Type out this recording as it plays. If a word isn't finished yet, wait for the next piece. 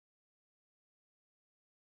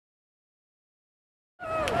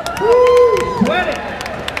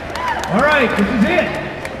right, this is it.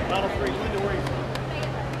 Battle 3, Linda, where are you from?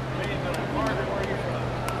 Fayetteville. Margaret, where are you from?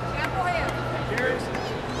 Chapel Hill. Cheers.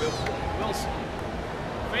 Wilson.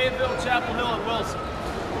 Fayetteville, Chapel Hill, and Wilson.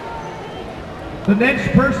 The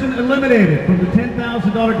next person eliminated from the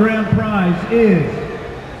 $10,000 grand prize is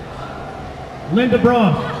Linda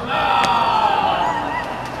Bross.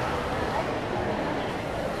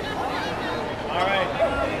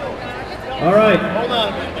 All right. Hold on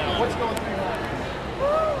a minute now. What's going through your mind?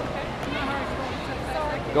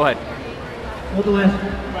 Go ahead. Hold the list. What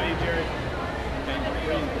about you, Jerry?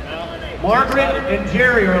 Margaret and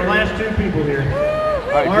Jerry are the last two people here.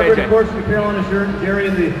 All right, Margaret, JJ. of course, in the Carolina shirt, Jerry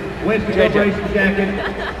in the Winston JJ. Racing jacket.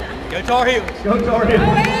 Go Tar Heels. Go Tar Heels.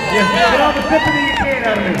 Yes, get all the sympathy you can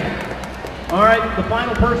out of me. All right, the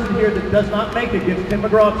final person here that does not make it gets Tim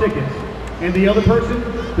McGraw tickets. And the other person,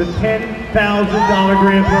 the $10,000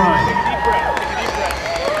 grand prize.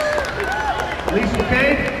 Lisa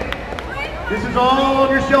McCabe, this is all on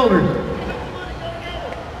your shoulders.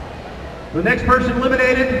 The next person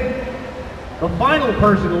eliminated, the final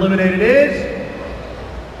person eliminated is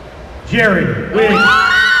Jerry Wiggs.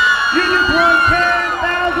 You just won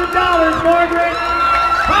 $10,000, Margaret.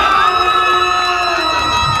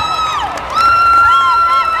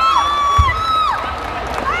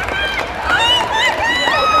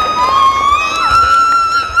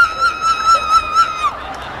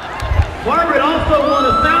 Margaret also won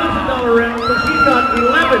a $1,000 round, so she's got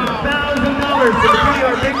 $11,000 for the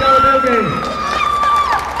QDR Big Dollar Bill game.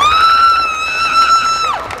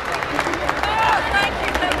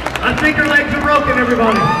 I think her legs are broken,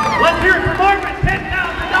 everybody. Let's hear it for Margaret, $10,000.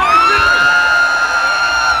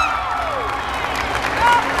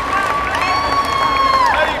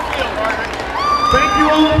 How do you feel, Margaret? Thank you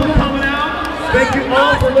all for coming out. Thank you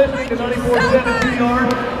all for listening to 94.7 QDR.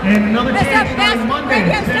 And another chance starting Monday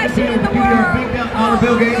at 7 p.m. with QDR Big Dollar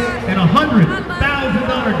Bill game and a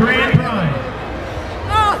 $100,000 grand prize.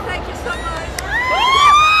 Oh, thank you so much.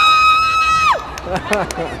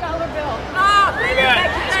 $100 bill. Oh, thank you, thank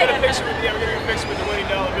you, Let's thank get a you. picture with you. We're getting a picture with the winning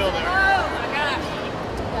dollar bill there. Oh, my gosh.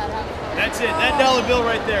 That's it. That dollar bill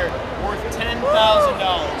right there, worth $10,000. 10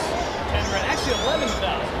 grand. Actually, $11,000.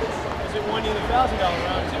 Because it won you the $1,000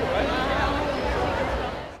 round too, right?